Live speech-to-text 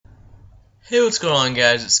Hey, what's going on,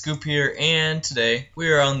 guys? It's Scoop here, and today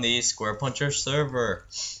we are on the SquarePuncher server.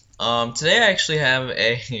 Today I actually have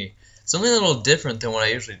something a little different than what I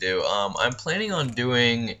usually do. I'm planning on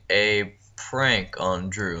doing a prank on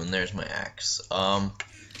Drew, and there's my axe.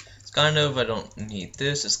 It's kind of, I don't need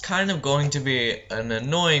this. It's kind of going to be an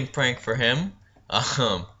annoying prank for him.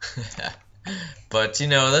 Um, but you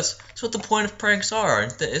know, that's what the point of pranks are,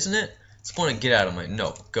 isn't it? It's the point of get out of my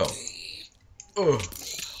go. Ugh.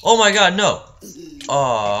 Oh my god, no!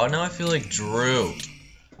 Oh, now I feel like Drew.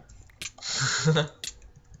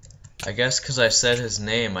 I guess because I said his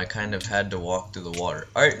name, I kind of had to walk through the water.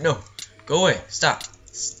 Alright, no! Go away! Stop!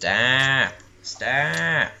 Stop!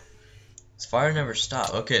 Stop! This fire never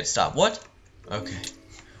stopped. Okay, it stopped. What? Okay.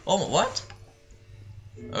 Oh, what?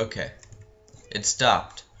 Okay. It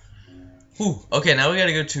stopped. Whew. Okay, now we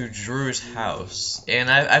gotta go to Drew's house. And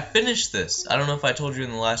I finished this. I don't know if I told you in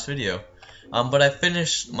the last video. But I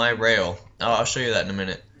finished my rail. I'll show you that in a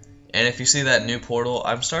minute. And if you see that new portal,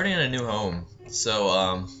 I'm starting in a new home.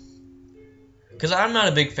 So, because I'm not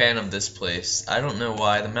a big fan of this place. I don't know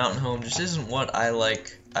why. The mountain home just isn't what I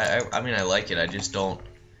like. I mean, I like it. I just don't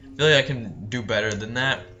feel like I can do better than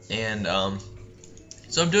that. And,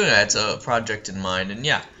 so I'm doing that. It's a project in mind. And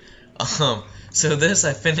yeah. So this,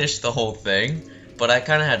 I finished the whole thing. But I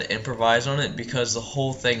kind of had to improvise on it because the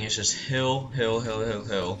whole thing is just hill, hill, hill, hill,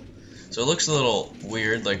 hill. So it looks a little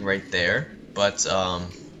weird, like right there, but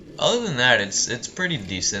other than that, it's pretty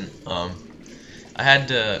decent. I had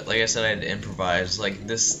to, like I said, I had to improvise. Like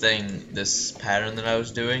this pattern that I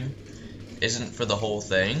was doing isn't for the whole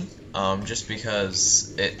thing, just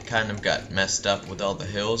because it kind of got messed up with all the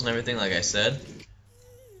hills and everything, like I said.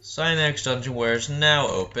 Cynex Dungeonware is now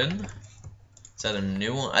open. Is that a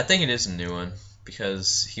new one? I think it is a new one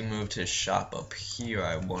because he moved his shop up here.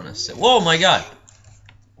 I want to say. Whoa, my God!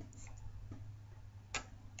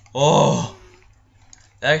 Oh,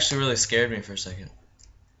 that actually really scared me for a second.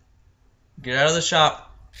 Get out of the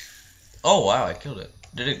shop. Oh wow, I killed it.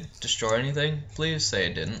 Did it destroy anything? Please say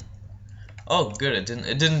it didn't. Oh good, it didn't.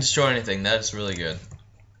 It didn't destroy anything. That's really good.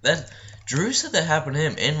 Drew said that happened to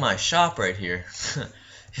him in my shop right here.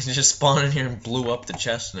 He just spawned in here and blew up the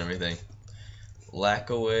chest and everything.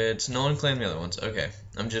 Lackowitz. No one claimed the other ones. Okay,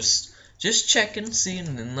 I'm just checking, seeing,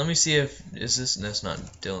 and let me see if that's not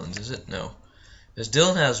Dylan's, is it? No. Because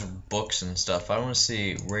Dylan has books and stuff. I want to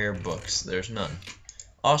see rare books. There's none.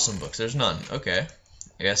 Awesome books. There's none. Okay.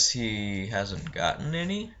 I guess he hasn't gotten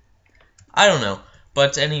any? I don't know.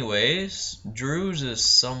 But anyways, Drew's is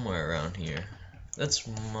somewhere around here. His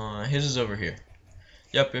is over here.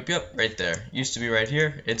 Yep. Right there. Used to be right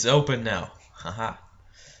here. It's open now. Haha.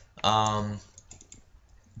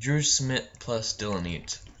 Drew Smith plus Dylan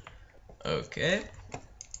Eat. Okay.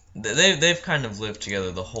 They've kind of lived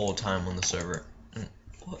together the whole time on the server.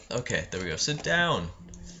 Okay, there we go. Sit down.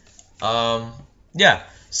 Yeah.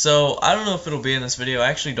 So I don't know if it'll be in this video. I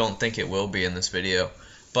actually don't think it will be in this video.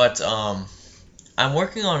 But I'm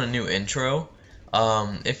working on a new intro.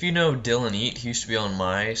 If you know Dylan Eat, he used to be on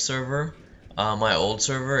my server, my old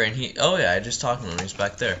server, and oh yeah, I just talked to him. He's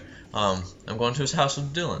back there. I'm going to his house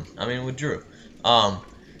with with Drew.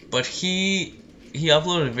 But he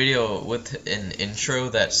uploaded a video with an intro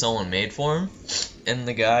that someone made for him. And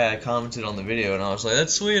the guy, I commented on the video, and I was like,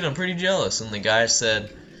 that's sweet, I'm pretty jealous. And the guy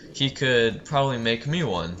said he could probably make me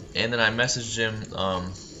one. And then I messaged him,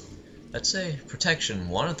 let's say Protection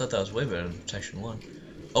 1. I thought that was way better than Protection 1.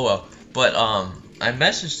 Oh well. But, I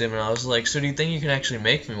messaged him, and I was like, so do you think you can actually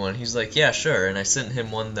make me one? He's like, yeah, sure. And I sent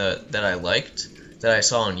him one that I liked, that I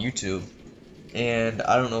saw on YouTube. And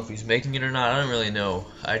I don't know if he's making it or not. I don't really know.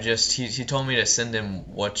 He told me to send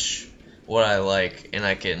him what I like,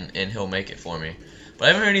 and he'll make it for me. But I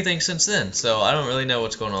haven't heard anything since then, so I don't really know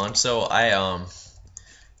what's going on. So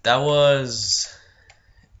that was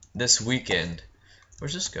this weekend.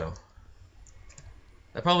 Where's this go?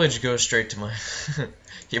 That probably just goes straight to my.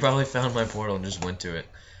 He probably found my portal and just went to it.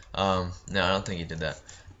 No, I don't think he did that.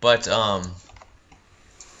 But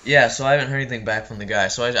yeah. So I haven't heard anything back from the guy.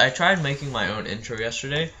 So I tried making my own intro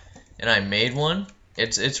yesterday, and I made one.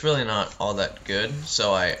 It's really not all that good.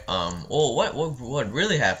 So well, what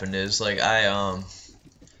really happened is like I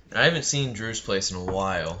haven't seen Drew's place in a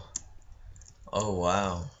while. Oh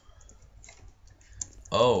wow.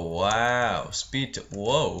 Oh wow.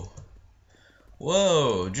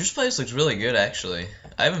 Whoa. Drew's place looks really good actually.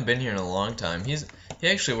 I haven't been here in a long time. He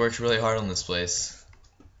actually works really hard on this place.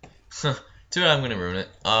 Too bad I'm gonna ruin it.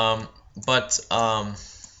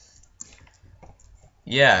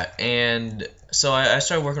 Yeah, and so I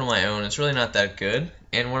started working on my own. It's really not that good.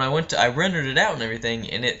 And when I rendered it out and everything,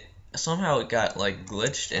 and somehow it got like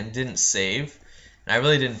glitched and didn't save. I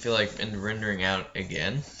really didn't feel like rendering out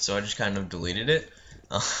again, so I just kind of deleted it.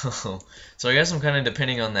 So I guess I'm kind of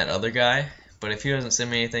depending on that other guy, but if he doesn't send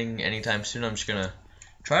me anything anytime soon, I'm just gonna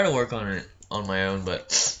try to work on it on my own,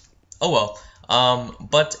 but oh well.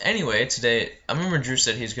 But anyway, today, I remember Drew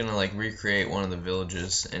said he's gonna like recreate one of the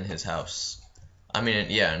villages in his house. I mean,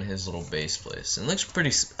 yeah, in his little base place. And it looks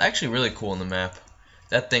pretty, actually really cool on the map.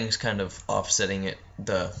 That thing's kind of offsetting it,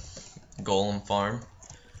 the golem farm,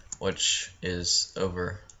 which is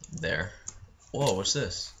over there. Whoa, what's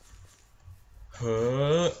this?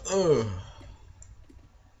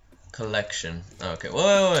 Collection. Okay,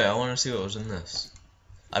 wait, I want to see what was in this.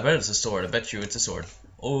 I bet it's a sword. I bet you it's a sword.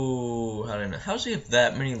 Oh, how did I know? How does he have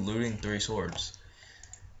that many looting 3 swords?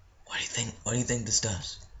 What do you think? What do you think this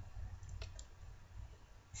does?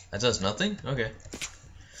 That does nothing? Okay.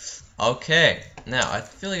 Okay. Now, I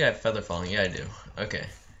feel like I have feather falling. Yeah, I do. Okay.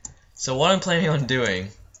 So what I'm planning on doing...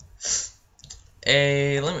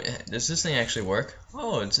 does this thing actually work?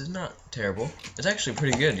 Oh, it's not terrible. It's actually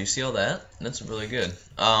pretty good. Do you see all that? That's really good.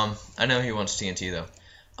 I know he wants TNT, though.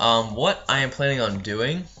 What I am planning on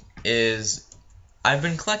doing is... I've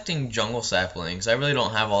been collecting jungle saplings. I really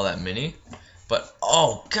don't have all that many. But,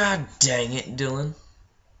 oh, god dang it, Dylan.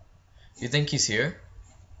 You think he's here?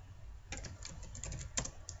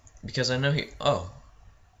 Because I know he... Oh.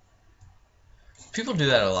 People do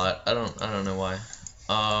that a lot. I don't know why.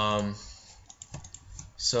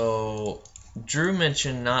 So, Drew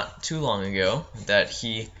mentioned not too long ago that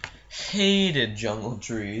he hated jungle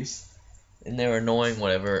trees. And they were annoying,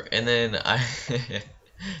 whatever. And then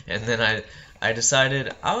I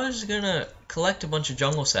decided I was gonna collect a bunch of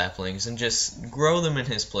jungle saplings and just grow them in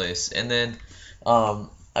his place. And then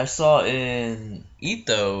I saw in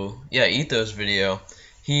Etho's video,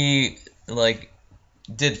 he like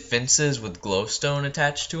did fences with glowstone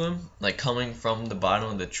attached to him, like coming from the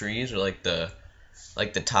bottom of the trees, or like the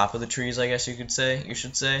top of the trees, I guess you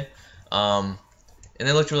should say. And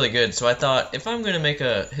they looked really good, so I thought, if I'm gonna make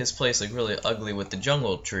his place look really ugly with the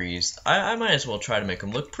jungle trees, I might as well try to make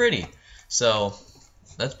them look pretty. So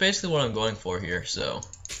that's basically what I'm going for here. So,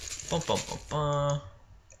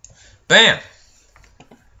 bam!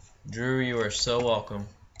 Drew, you are so welcome.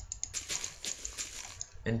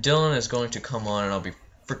 And Dylan is going to come on, and I'll be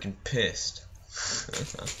freaking pissed.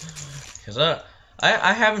 Because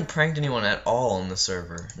I haven't pranked anyone at all on the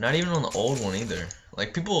server. Not even on the old one either.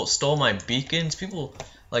 Like, people stole my beacons. People,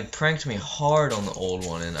 like, pranked me hard on the old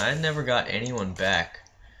one, and I never got anyone back.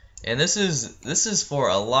 And this is for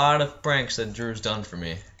a lot of pranks that Drew's done to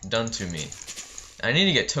me. I need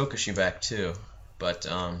to get Tokushi back too, but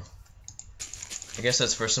I guess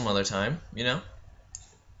that's for some other time, you know?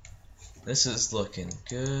 This is looking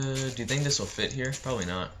good. Do you think this will fit here? Probably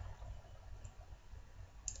not.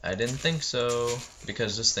 I didn't think so,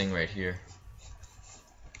 because this thing right here.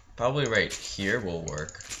 Probably right here will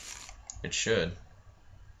work. It should.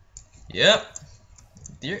 Yep.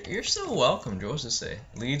 You're so welcome, Joe. What's it say?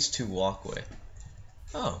 Leads to walkway.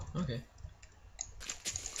 Oh, okay.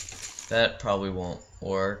 That probably won't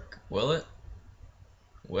work. Will it?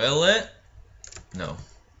 Will it? No.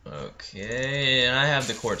 Okay, and I have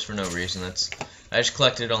the quartz for no reason. I just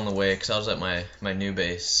collected it on the way because I was at my new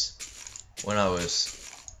base when I was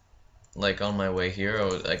like on my way here.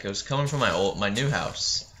 It was coming from my new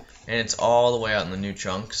house, and it's all the way out in the new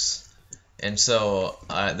chunks. And so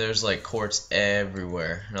there's like quartz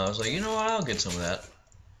everywhere, and I was like, you know what? I'll get some of that.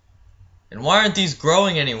 And why aren't these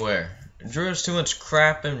growing anywhere? Drew has too much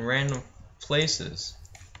crap in random places.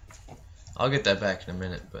 I'll get that back in a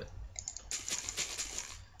minute, but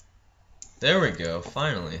there we go.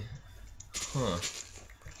 Finally. Huh.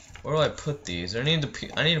 Where do I put these? I need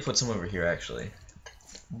to put some over here actually,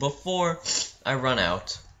 before I run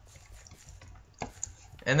out.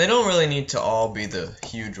 And they don't really need to all be the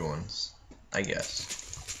huge ones, I guess.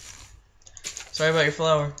 Sorry about your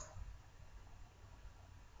flower.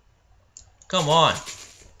 Come on.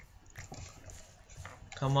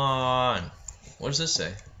 Come on. What does this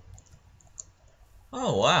say?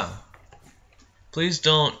 Oh, wow. Please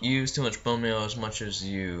don't use too much bone meal as much as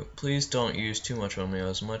you... Please don't use too much bone meal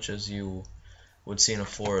as much as you would see in a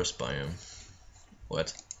forest biome.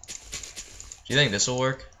 What? Do you think this will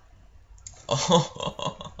work?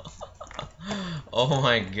 Oh, oh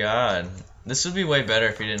my god. This would be way better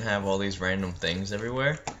if you didn't have all these random things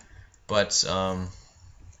everywhere. But,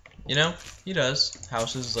 you know, he does.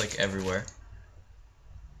 Houses, like, everywhere.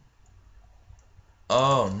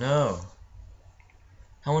 Oh, no.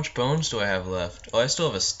 How much bones do I have left? Oh, I still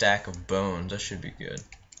have a stack of bones. That should be good.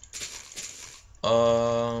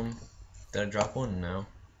 Did I drop one? No.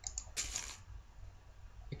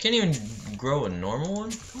 I can't even grow a normal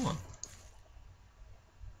one? Come on.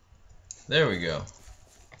 There we go.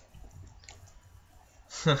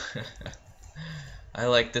 I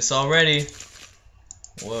like this already.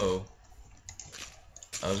 Whoa.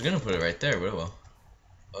 I was gonna put it right there, but well.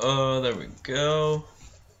 Oh, there we go.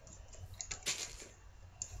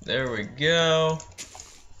 There we go.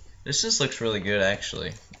 This just looks really good,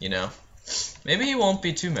 actually, you know. Maybe he won't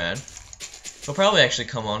be too mad. He'll probably actually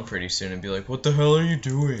come on pretty soon and be like, what the hell are you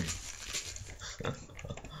doing?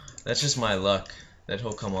 That's just my luck that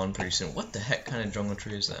he'll come on pretty soon. What the heck kind of jungle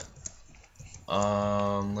tree is that?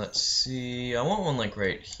 Let's see. I want one like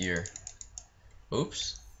right here.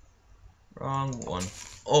 Oops. Wrong one.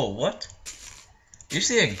 Oh, what? You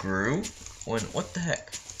see it grew? When, what the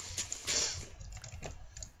heck?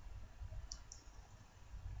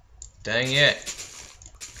 Dang it.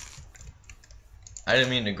 I didn't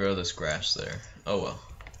mean to grow this grass there. Oh well.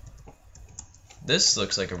 This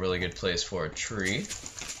looks like a really good place for a tree.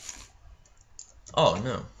 Oh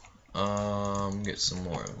no. Get some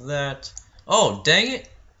more of that. Oh, dang it.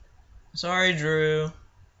 Sorry, Drew.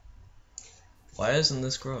 Why isn't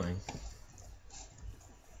this growing?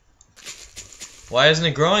 Why isn't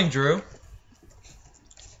it growing, Drew?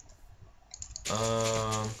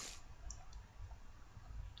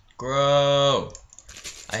 Grow.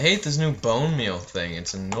 I hate this new bone meal thing.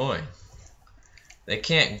 It's annoying. They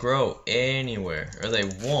can't grow anywhere, or they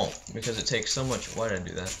won't, because it takes so much. Why did I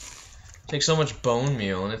do that? It takes so much bone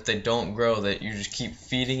meal, and if they don't grow, that you just keep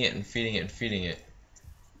feeding it and feeding it and feeding it,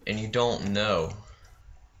 and you don't know.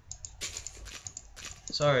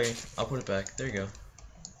 Sorry, I'll put it back. There you go.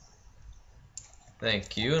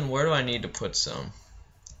 Thank you. And where do I need to put some?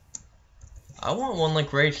 I want one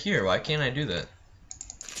like right here. Why can't I do that?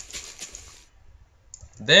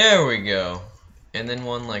 There we go. And then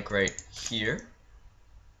one like right here.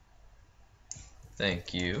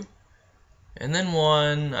 Thank you. And then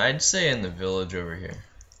one, I'd say in the village over here.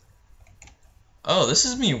 Oh, this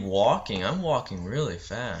is me walking. I'm walking really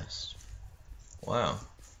fast. Wow.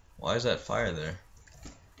 Why is that fire there?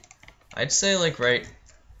 I'd say like right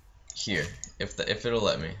here, if it'll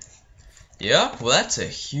let me. Yep, well that's a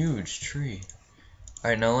huge tree.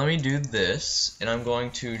 Alright, now let me do this, and I'm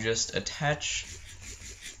going to just attach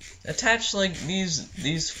like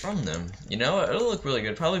these from them. You know, it'll look really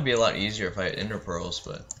good. Probably be a lot easier if I had ender pearls,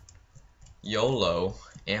 but YOLO,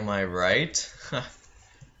 am I right?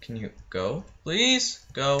 Can you go? Please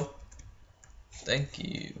go. Thank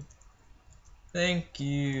you. Thank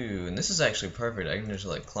you. And this is actually perfect. I can just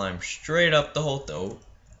like climb straight up the whole oh.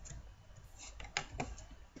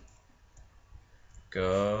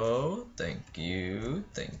 Go. Thank you.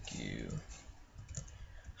 Thank you.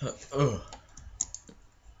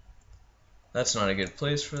 That's not a good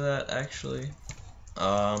place for that, actually.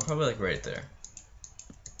 Probably like right there.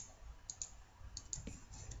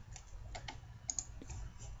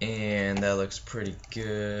 And that looks pretty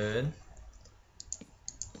good.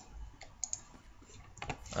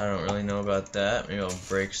 I don't really know about that. Maybe I'll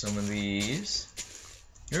break some of these.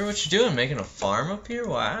 You know what you're doing? Making a farm up here?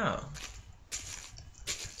 Wow.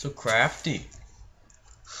 So crafty.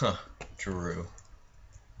 Huh, Drew.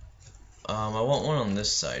 I want one on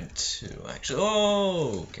this side too, actually.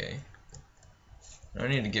 Oh, okay. I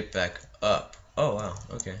need to get back up. Oh, wow,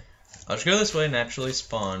 okay. I'll just go this way, naturally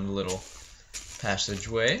spawned little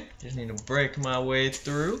passageway. Just need to break my way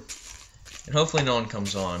through. And hopefully no one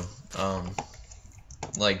comes on.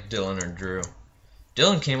 Like Dylan or Drew.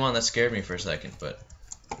 Dylan came on, that scared me for a second, but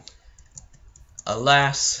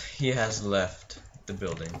alas, he has left the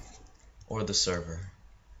building or the server.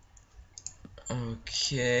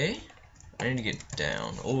 Okay, I need to get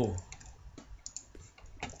down. Oh,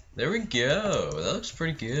 there we go. That looks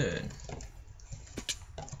pretty good.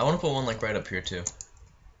 I want to put one like right up here too.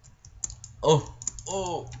 Oh,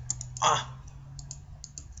 ah.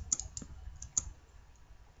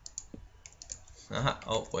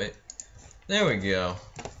 Oh, wait. There we go.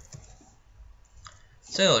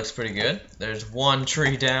 So that looks pretty good. There's one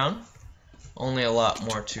tree down. Only a lot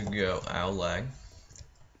more to go. Ow, lag.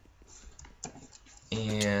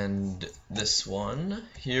 And this one.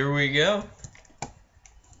 Here we go.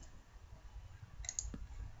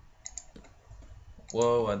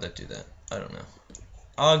 Whoa, why'd that do that? I don't know.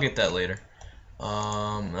 I'll get that later.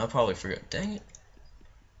 I'll probably forget. Dang it.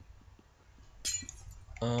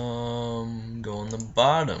 Go on the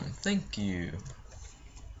bottom. Thank you.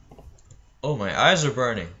 Oh, my eyes are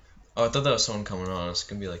burning. Oh, I thought that was someone coming on. It's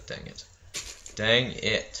gonna be like, dang it. Dang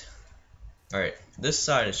it. Alright, this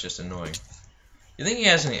side is just annoying. You think he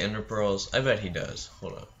has any ender pearls? I bet he does.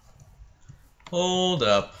 Hold up. Hold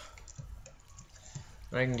up.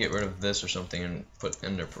 I can get rid of this or something and put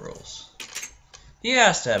ender pearls. He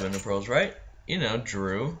has to have ender pearls, right? You know,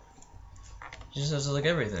 Drew. He just has like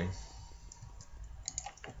everything.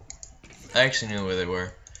 I actually knew where they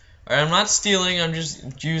were. Alright, I'm not stealing, I'm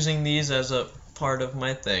just using these as a part of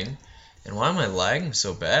my thing. And why am I lagging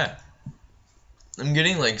so bad? I'm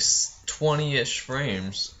getting like 20-ish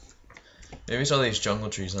frames. Maybe it's all these jungle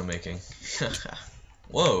trees I'm making.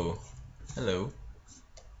 Whoa. Hello.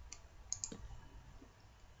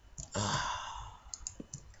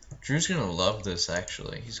 Drew's gonna love this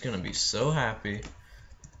actually. He's gonna be so happy.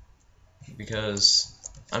 Because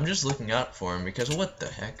I'm just looking out for him because what the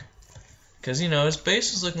heck? Because, you know, his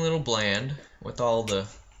base is looking a little bland with all the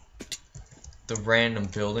random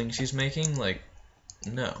buildings he's making. Like,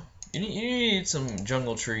 no. You need some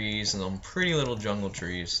jungle trees and some pretty little jungle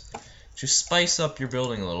trees to spice up your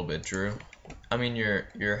building a little bit, Drew. I mean,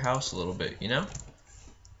 your house a little bit, you know?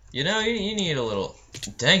 You know, you need a little...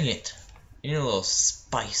 Dang it! You need a little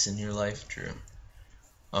spice in your life, Drew.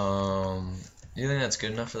 Do you think that's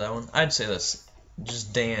good enough for that one? I'd say that's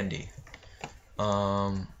just dandy.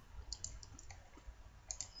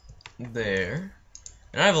 There.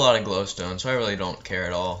 And I have a lot of glowstone, so I really don't care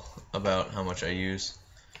at all about how much I use.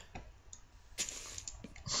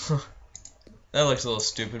 That looks a little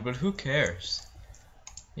stupid, but who cares?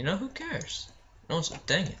 You know, who cares? No one's...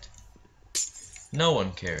 Dang it. No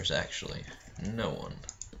one cares, actually. No one.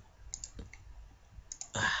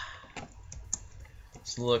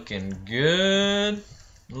 It's looking good.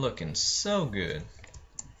 Looking so good.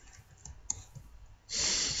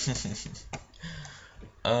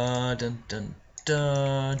 Dun dun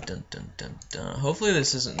dun dun dun dun dun. Hopefully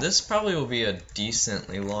this isn't. This probably will be a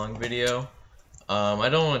decently long video. I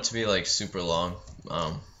don't want it to be like super long.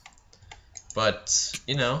 But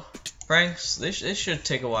you know, pranks. They should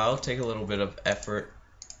take a while. Take a little bit of effort,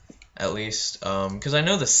 at least. Because I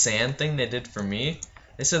know the sand thing they did for me.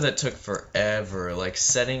 They said that took forever. Like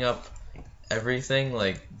setting up everything,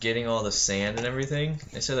 like getting all the sand and everything.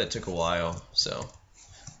 They said that took a while. So,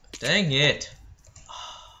 dang it.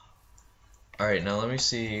 Alright, now let me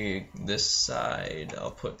see this side.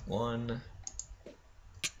 I'll put one.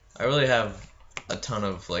 I really have a ton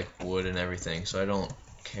of like wood and everything, so I don't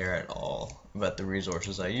care at all about the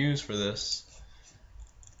resources I use for this.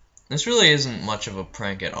 This really isn't much of a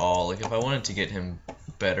prank at all. Like if I wanted to get him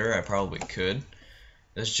better, I probably could.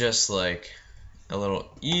 It's just like a little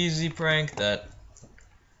easy prank that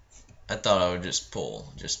I thought I would just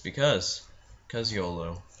pull just because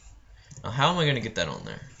YOLO. Now how am I gonna get that on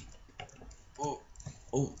there?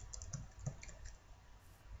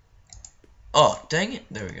 Oh, dang it.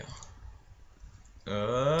 There we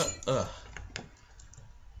go.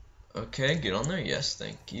 Okay, get on there. Yes,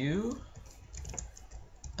 thank you.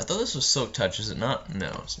 I thought this was silk touch. Is it not?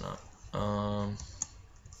 No, it's not.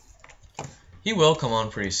 He will come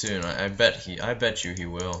on pretty soon. I bet you he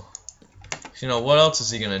will. You know, what else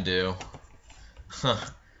is he gonna do? Huh.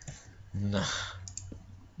 No.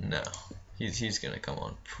 He's gonna come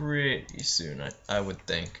on pretty soon, I would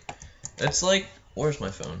think. It's like, where's my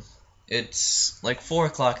phone? It's like 4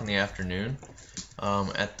 o'clock in the afternoon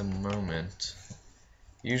at the moment.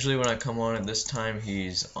 Usually when I come on at this time,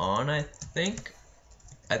 he's on, I think.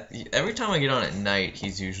 Every time I get on at night,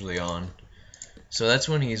 he's usually on. So that's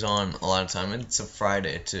when he's on a lot of time. It's a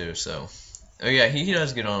Friday too, so. Oh yeah, he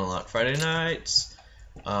does get on a lot. Friday nights,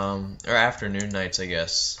 or afternoon nights, I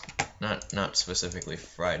guess. Not specifically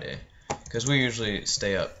Friday. Because we usually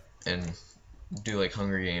stay up and do like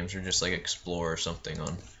Hunger Games or just like explore or something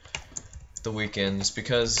on the weekends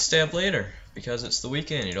because stay up later because it's the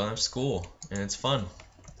weekend, you don't have school and it's fun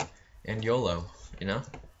and YOLO, you know?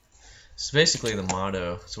 It's basically the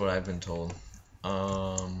motto. It's what I've been told.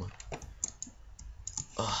 Come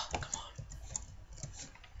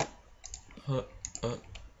on.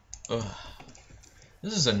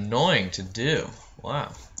 This is annoying to do.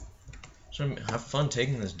 Wow. So have fun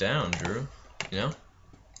taking this down, Drew. You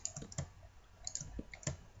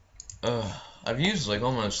know? I've used like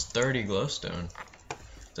almost 30 glowstone.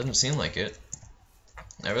 Doesn't seem like it.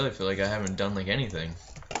 I really feel like I haven't done like anything,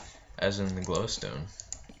 as in the glowstone.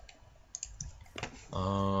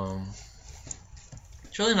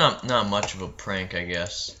 It's really not much of a prank, I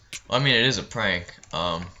guess. Well, I mean, it is a prank.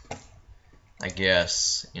 I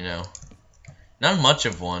guess, you know, not much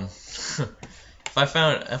of one.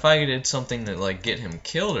 If I did something that like get him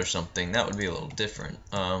killed or something, that would be a little different.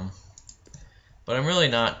 But I'm really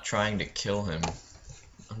not trying to kill him.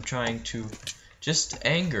 I'm trying to just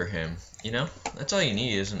anger him, you know? That's all you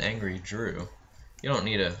need is an angry Drew. You don't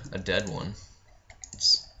need a dead one.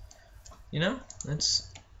 It's, you know? That's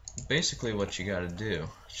basically what you gotta do.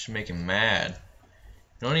 Just make him mad.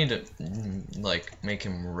 You don't need to, like, make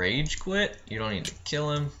him rage quit. You don't need to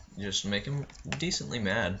kill him. Just make him decently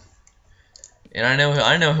mad. And I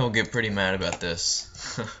know he'll get pretty mad about this.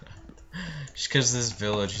 Just because this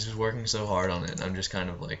village, he's working so hard on it, and I'm just kind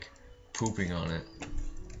of like pooping on it.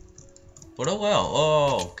 But oh well.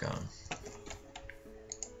 Oh god.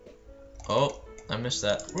 Oh, I missed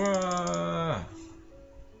that. Whoa.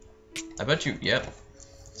 I bet you. Yep.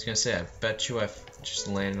 I was gonna say, I bet you I've just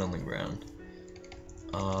landed on the ground.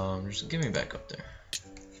 Just get me back up there.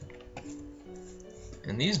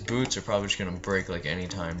 And these boots are probably just gonna break like any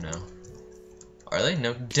time now. Are they?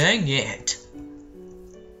 No. Dang it!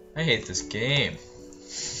 I hate this game.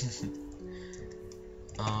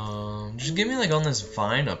 Just get me like on this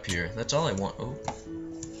vine up here. That's all I want. Oh.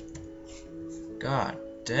 God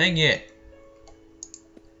dang it.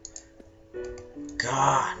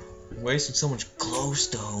 God. I'm wasting so much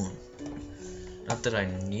glowstone. Not that I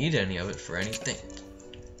need any of it for anything.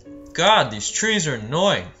 God, these trees are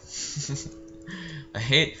annoying. I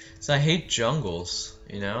hate jungles,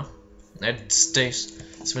 you know? I'd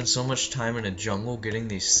spend so much time in a jungle getting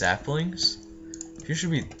these saplings. You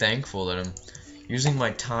should be thankful that I'm using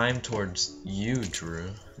my time towards you,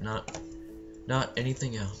 Drew, not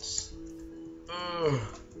anything else.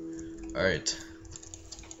 Alright.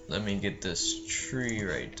 Let me get this tree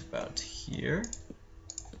right about here.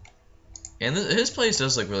 And his place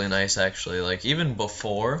does look really nice, actually. Like, even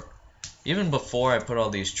before I put all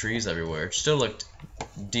these trees everywhere, it still looked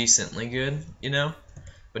decently good, you know?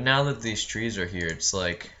 But now that these trees are here, it's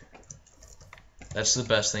like, that's the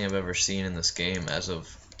best thing I've ever seen in this game as of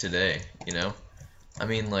today, you know? I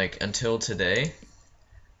mean, like, until today,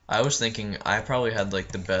 I was thinking I probably had, like,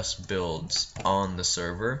 the best builds on the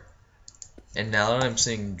server. And now that I'm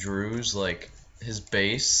seeing Drew's, like, his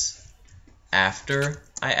base after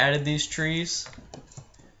I added these trees,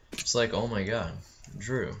 it's like, oh my god,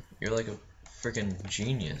 Drew, you're like a freaking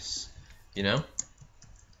genius, you know?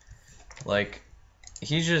 Like,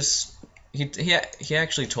 he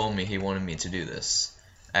actually told me he wanted me to do this,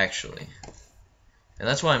 actually. And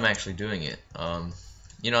that's why I'm actually doing it.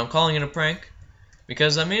 You know, I'm calling it a prank,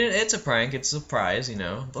 because, I mean, it's a prank, it's a surprise, you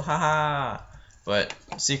know, but haha. But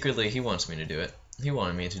secretly, he wants me to do it. He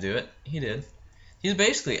wanted me to do it. He did. He's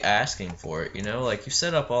basically asking for it, you know? Like, you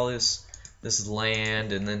set up all this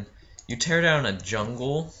land, and then you tear down a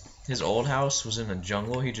jungle. His old house was in a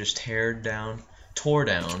jungle. He just tore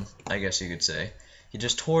down, I guess you could say. He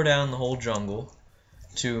just tore down the whole jungle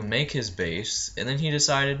to make his base, and then he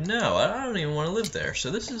decided, no, I don't even want to live there. So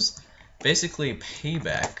this is basically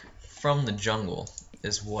payback from the jungle,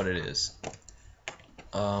 is what it is.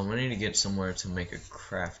 I need to get somewhere to make a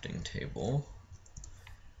crafting table.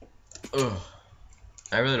 Ugh.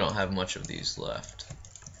 I really don't have much of these left.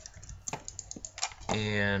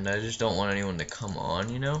 And I just don't want anyone to come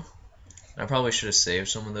on, you know? I probably should have saved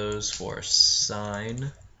some of those for a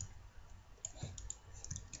sign.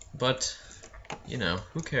 But, you know,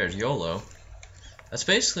 who cares? YOLO. That's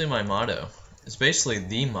basically my motto. It's basically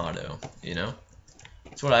the motto, you know?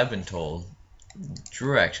 That's what I've been told.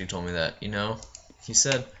 Drew actually told me that, you know? He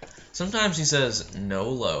said, sometimes he says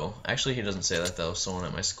NOLO. Actually, he doesn't say that. That was someone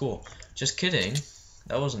at my school. Just kidding.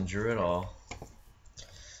 That wasn't Drew at all.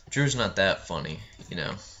 Drew's not that funny, you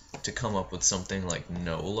know, to come up with something like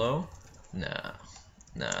NOLO. Nah,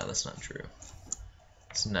 that's not Drew.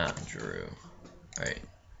 It's not Drew. Alright.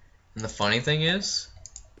 And the funny thing is,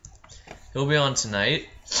 he'll be on tonight,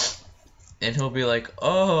 and he'll be like,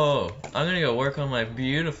 oh, I'm gonna go work on my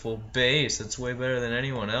beautiful base. That's way better than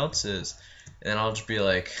anyone else's. And I'll just be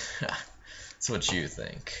like, that's what you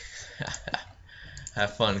think.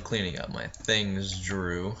 Have fun cleaning up my things,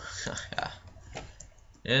 Drew.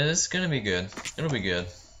 And it's gonna be good. It'll be good.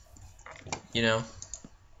 You know?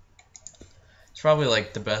 It's probably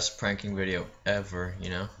like the best pranking video ever,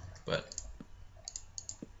 you know? But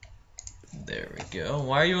there we go.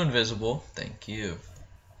 Why are you invisible? Thank you.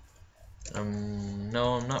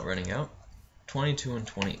 No, I'm not running out. 22 and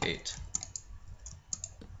 28.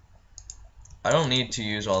 I don't need to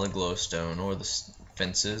use all the glowstone or the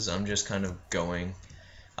fences. I'm just kind of going.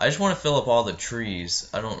 I just want to fill up all the trees.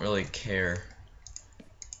 I don't really care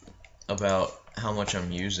about how much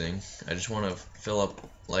I'm using. I just want to fill up,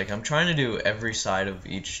 like, I'm trying to do every side of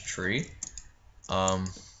each tree. But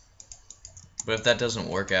if that doesn't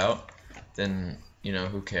work out, then, you know,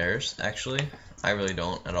 who cares, actually? I really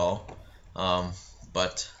don't at all.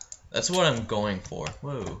 But that's what I'm going for.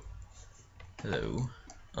 Whoa. Hello.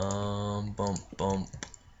 Bump,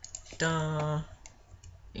 da,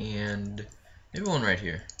 and maybe one right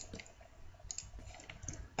here.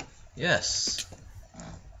 Yes,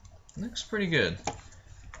 looks pretty good.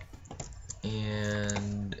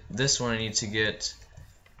 And this one I need to get.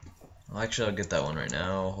 Well, actually, I'll get that one right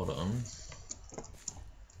now. Hold on.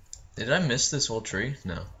 Did I miss this whole tree?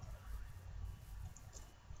 No.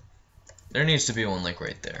 There needs to be one like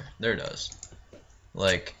right there. There does.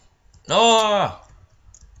 Like, oh!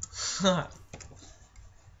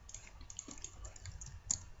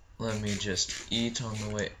 Let me just eat on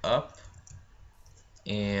the way up.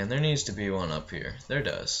 And there needs to be one up here. There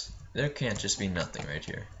does. There can't just be nothing right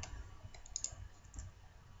here.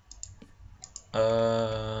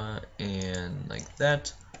 And like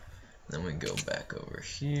that. Then we go back over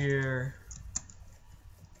here.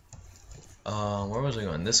 Where was I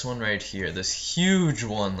going? This one right here. This huge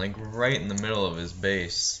one, like right in the middle of his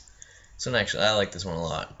base. So actually, I like this one a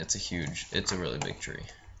lot. It's a really big tree.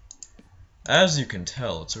 As you can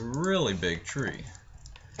tell, it's a really big tree.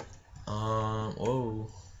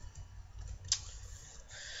 Whoa.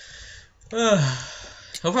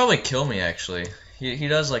 He'll probably kill me, actually. He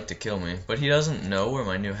does like to kill me, but he doesn't know where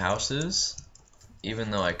my new house is,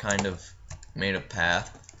 even though I kind of made a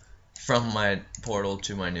path from my portal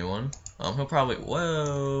to my new one. He'll probably,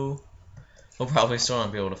 whoa, he'll probably still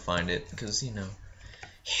not be able to find it, because, you know,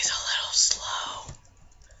 he's a little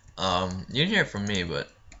slow. You can hear it from me, but,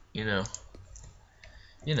 you know,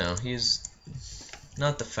 he's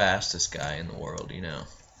not the fastest guy in the world, you know,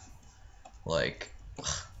 like,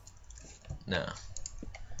 no.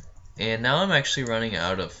 And now I'm actually running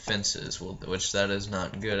out of fences, which that is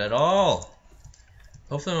not good at all.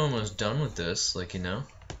 Hopefully I'm almost done with this, like, you know.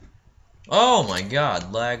 Oh my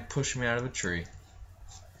god, lag pushed me out of a tree.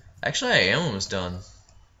 Actually, I am almost done.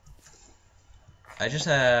 I just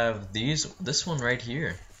have this one right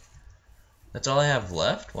here. That's all I have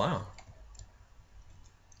left? Wow.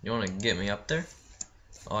 You want to get me up there?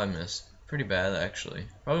 Oh, I missed. Pretty bad, actually.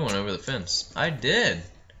 Probably went over the fence. I did!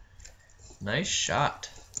 Nice shot.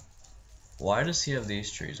 Why does he have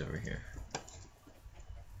these trees over here?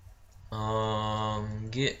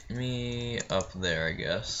 Get me up there, I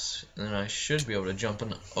guess. And then I should be able to jump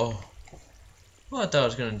in. Oh. Well, I thought I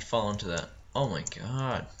was going to fall into that. Oh my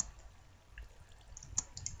god.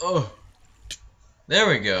 Oh. There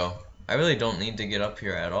we go. I really don't need to get up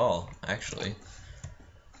here at all, actually.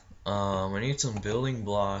 I need some building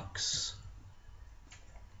blocks.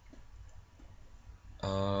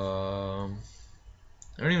 I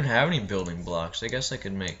don't even have any building blocks. I guess I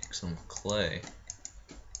could make some clay.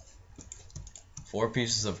 4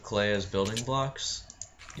 pieces of clay as building blocks?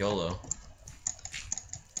 YOLO.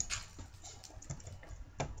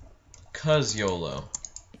 'Cause YOLO.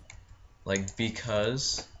 Like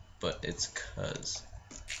because, but it's 'cause.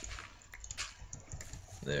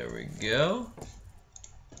 There we go.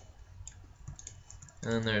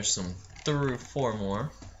 And then there's some 4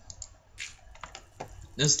 more.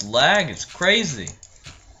 This lag is crazy.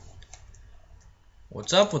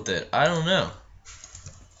 What's up with it? I don't know.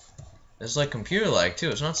 It's like computer lag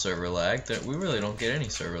too. It's not server lag. We really don't get any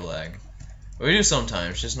server lag. We do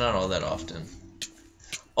sometimes, just not all that often.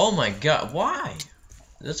 Oh my god, why?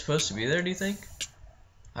 Is that supposed to be there, do you think?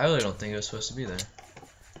 I really don't think it was supposed to be there.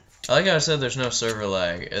 I like how I said there's no server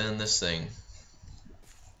lag, and then this thing.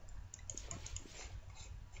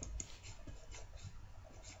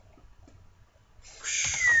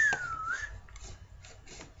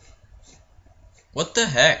 What the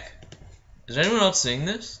heck? Is anyone else seeing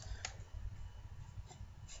this?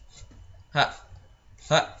 Ha.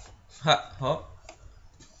 Ha. Ha. Ha.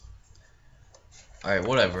 Alright,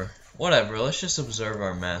 whatever. Whatever, let's just observe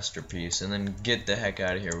our masterpiece and then get the heck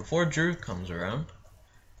out of here before Drew comes around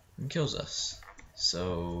and kills us.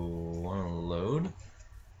 So, wanna load?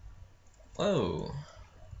 Whoa.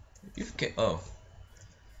 Oh.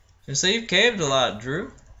 I say you've caved a lot,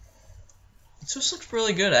 Drew. This just looks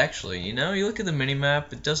really good, actually. You know, you look at the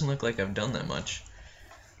minimap, it doesn't look like I've done that much.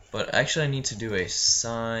 But actually, I need to do a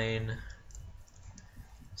sign.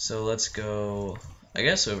 So let's go, I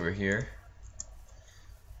guess, over here.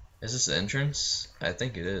 Is this the entrance? I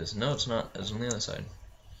think it is. No, it's not. It's on the other side.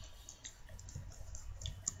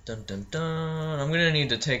 Dun dun dun. I'm gonna need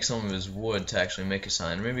to take some of his wood to actually make a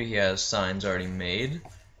sign. Maybe he has signs already made.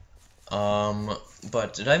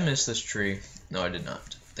 But did I miss this tree? No, I did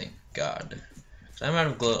not. Thank God. So I'm out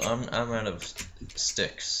of glue. I'm out of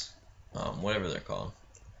sticks. Whatever they're called.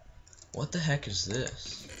 What the heck is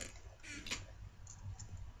this?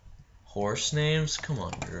 Horse names? Come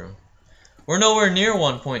on, Drew. We're nowhere near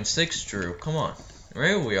 1.6, Drew. Come on.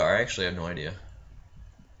 Maybe we are. I actually have no idea.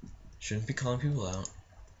 Shouldn't be calling people out.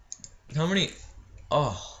 How many?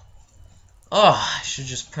 Oh. Oh, I should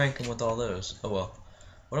just prank him with all those. Oh well.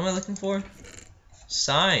 What am I looking for?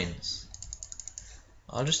 Signs.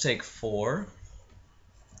 I'll just take 4.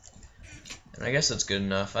 And I guess that's good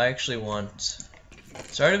enough. I actually want...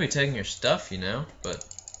 Sorry to be taking your stuff, you know, but...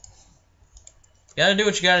 You gotta do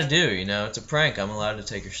what you gotta do, you know. It's a prank. I'm allowed to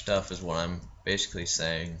take your stuff, is what I'm basically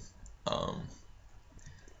saying.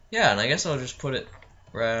 Yeah, and I guess I'll just put it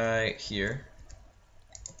right here.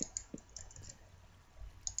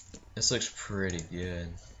 This looks pretty good.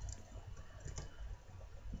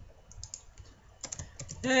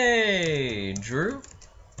 Hey, Drew.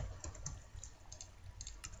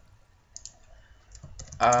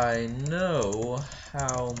 I know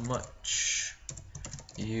how much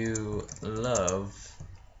you love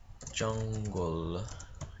jungle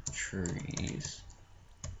trees.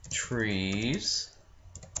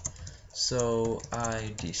 So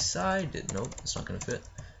I decided, nope, it's not gonna fit.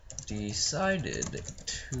 Decided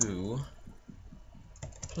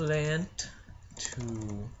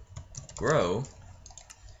to grow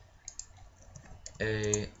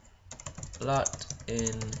a lot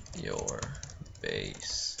in your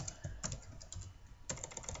base.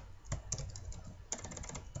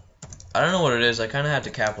 I don't know what it is. I kind of had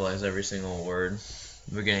to capitalize every single word,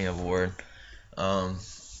 beginning of a word.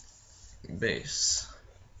 Base.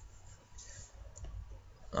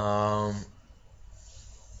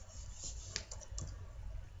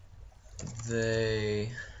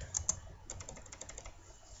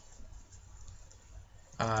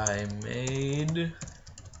 I made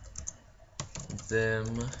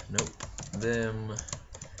them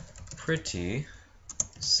pretty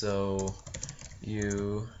so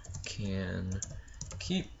you can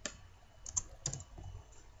keep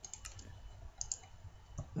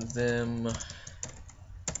them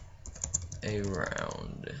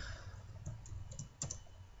around.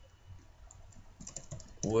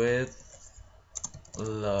 With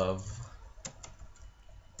love,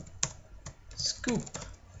 Scoop.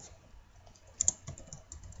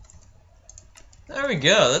 There we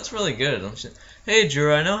go, that's really good. Hey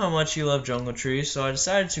Drew, I know how much you love jungle trees, so I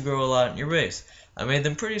decided to grow a lot in your base. I made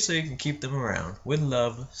them pretty so you can keep them around. With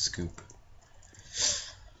love, Scoop.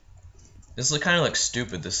 This kind of looks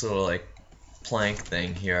stupid, this little like plank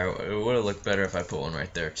thing here. It would have looked better if I put one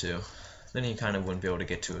right there too. Then he kind of wouldn't be able to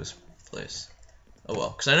get to his place. Oh well,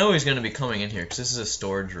 because I know he's going to be coming in here, because this is a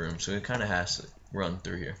storage room, so he kind of has to run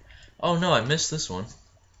through here. Oh no, I missed this one.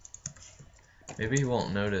 Maybe he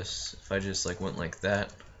won't notice if I just like went like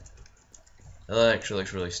that. That actually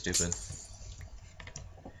looks really stupid.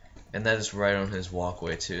 And that is right on his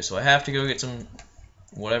walkway too, so I have to go get some,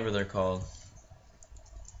 whatever they're called.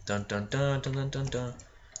 Dun dun dun dun dun dun dun.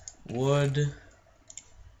 Wood.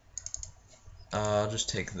 I'll just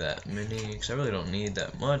take that mini, because I really don't need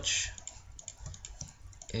that much.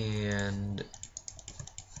 And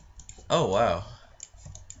oh wow,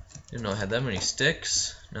 didn't know I had that many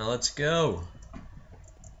sticks. Now let's go.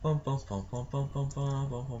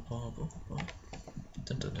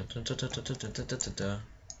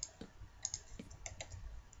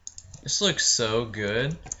 This looks so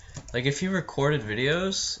good. Like if he recorded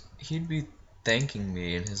videos, he'd be thanking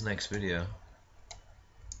me in his next video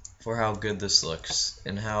for how good this looks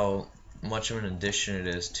and how much of an addition it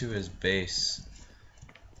is to his base.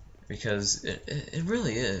 Because it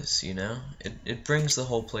really is, you know? It brings the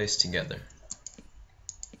whole place together.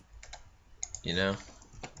 You know?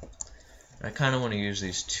 I kind of want to use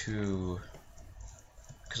these two,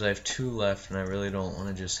 because I have two left and I really don't want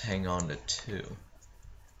to just hang on to two.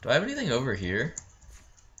 Do I have anything over here?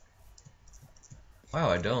 Wow,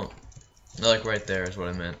 I don't. Like right there is what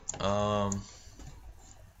I meant. I'm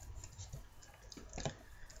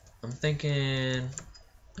thinking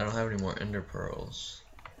I don't have any more ender pearls.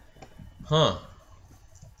 Huh.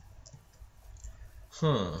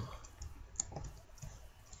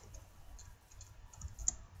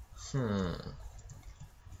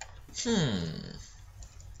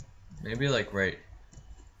 Maybe like right.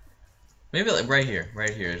 Maybe like right here.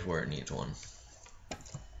 Right here is where it needs one.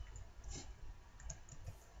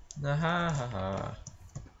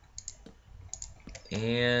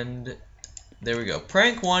 And there we go.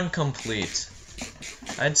 Prank 1 complete.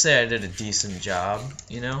 I'd say I did a decent job,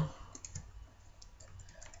 you know?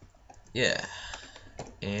 Yeah.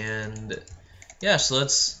 And yeah, so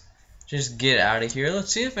let's just get out of here.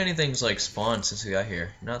 Let's see if anything's like spawned since we got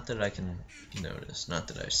here. Not that I can notice, not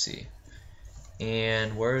that I see.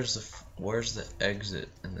 And where's the exit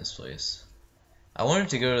in this place? I wanted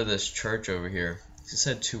to go to this church over here. It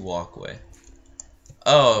said to walkway.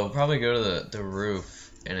 Oh, probably go to the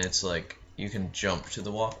roof, and it's like you can jump to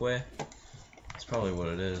the walkway. That's probably what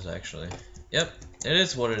it is, actually. Yep, it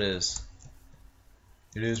is what it is.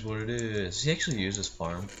 It is what it is. Does he actually use this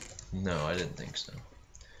farm? No, I didn't think so.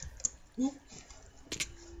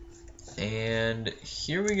 And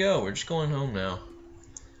here we go. We're just going home now.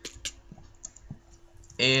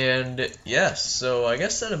 And yes, so I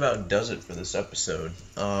guess that about does it for this episode.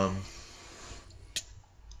 I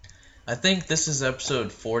think this is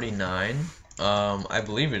episode 49. I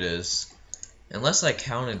believe it is, unless I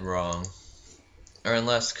counted wrong, or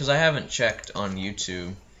unless, because I haven't checked on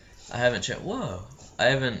YouTube. I haven't checked. Whoa, I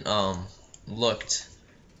haven't looked,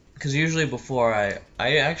 because usually before I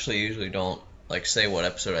actually usually don't like say what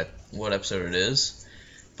episode it is,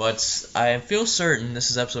 but I feel certain this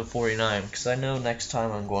is episode 49 because I know next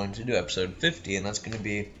time I'm going to do episode 50, and that's going to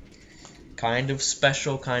be kind of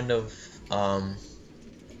special, kind of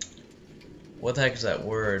what the heck is that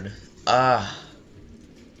word? No,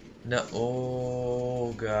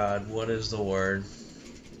 oh god, what is the word?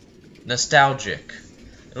 Nostalgic.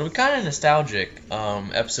 It'll be kind of nostalgic,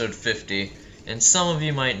 episode 50, and some of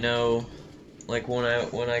you might know, like when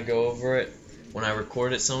I go over it, when I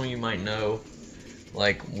record it, some of you might know,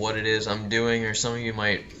 like what it is I'm doing, or some of you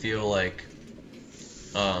might feel like,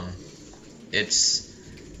 it's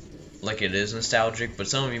like it is nostalgic, but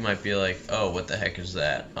some of you might be like, oh, what the heck is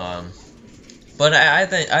that? But I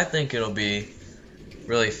think it'll be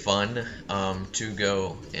really fun to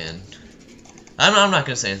go, and I'm not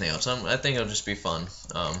gonna say anything else. I think it'll just be fun.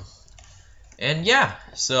 And yeah,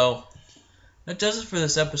 so that does it for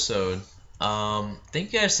this episode.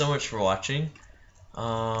 Thank you guys so much for watching.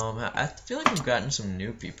 I feel like we've gotten some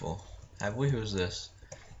new people. Have we? Who's this?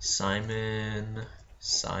 Simon,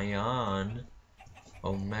 Cyan,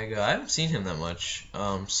 Omega. I haven't seen him that much.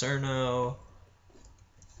 Cerno,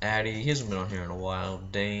 Addy. He hasn't been on here in a while.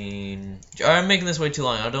 Dane. I'm making this way too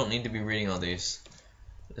long. I don't need to be reading all these.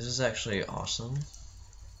 This is actually awesome.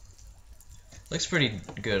 Looks pretty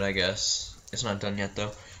good, I guess. It's not done yet,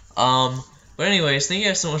 though. But anyways, thank you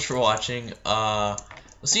guys so much for watching.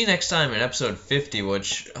 We'll see you next time in episode 50,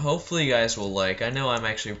 which hopefully you guys will like. I know I'm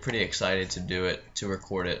actually pretty excited to do it, to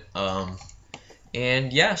record it.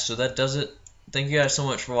 And yeah, so that does it. Thank you guys so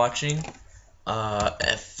much for watching.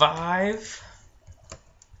 F5.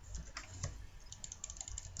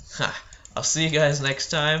 I'll see you guys next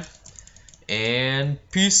time, and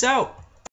peace out.